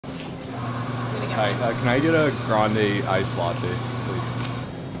Hi, can I get a grande iced latte, please?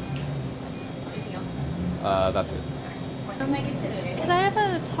 Anything else? That's it. What can I get you today? Could I have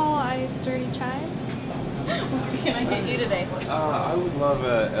a tall iced dirty chai? What can I get you today? I would love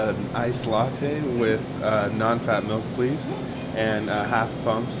an iced latte with non-fat milk, please, and half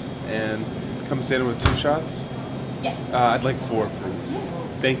pumps, and comes in with 2 shots. Yes. I'd like 4, please.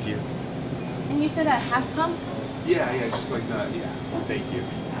 Thank you. And you said a half pump? Yeah, just like that. Yeah, thank you.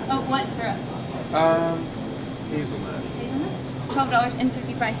 Oh, what syrup? Hazelnut. Hazelnut?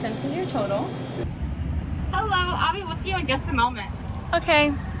 $12.55 is your total. Hello, I'll be with you in just a moment.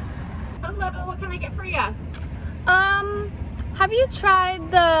 Okay. Hello, what can I get for you? Have you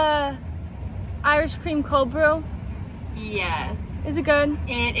tried the Irish cream cold brew? Yes. Is it good?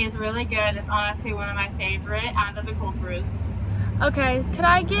 It is really good. It's honestly one of my favorite out of the cold brews. Okay, could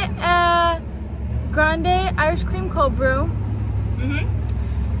I get a grande Irish cream cold brew? Mm-hmm.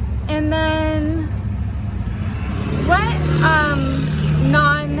 And then what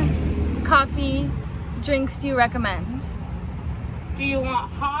non-coffee drinks do you recommend? Do you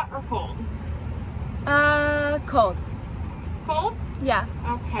want hot or cold? Cold. Cold? Yeah.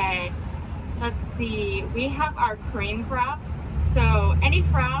 Okay. Let's see. We have our cream fraps. So any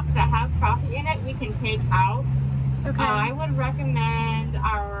frap that has coffee in it, we can take out. Okay. I would recommend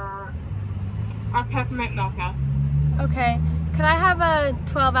our peppermint mocha. Okay. Could I have a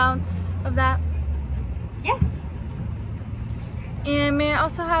 12 ounce of that? Yes. And may I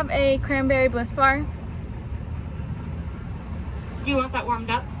also have a cranberry bliss bar? Do you want that warmed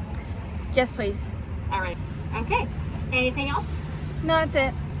up? Yes, please. All right. Okay. Anything else? No, that's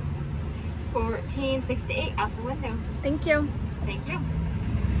it. 1468 out the window. Thank you. Thank you.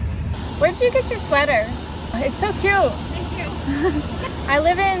 Where'd you get your sweater? It's so cute. Thank you. I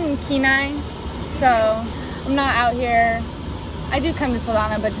live in Kenai, so I'm not out here. I do come to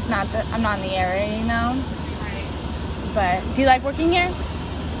Solana, but just not I'm not in the area, you know? Right. But do you like working here?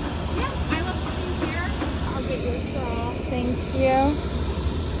 Yeah, I love working here. I'll get you a straw. Thank you.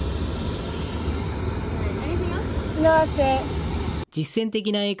 Anything else? No, that's it. 実践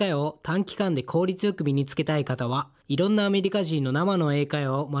的な英会話を短期間で効率よく身につけたい方は、いろんなアメリカ人の生の英会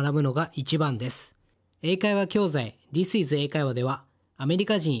話を学ぶのが一番です。英会話教材 This is 英会話では、アメリ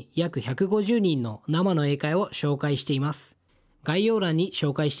カ人約150人の生の英会話を紹介しています。概要欄に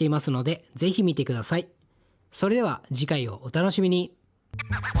紹介していますので、ぜひ見てください。それでは次回をお楽しみに。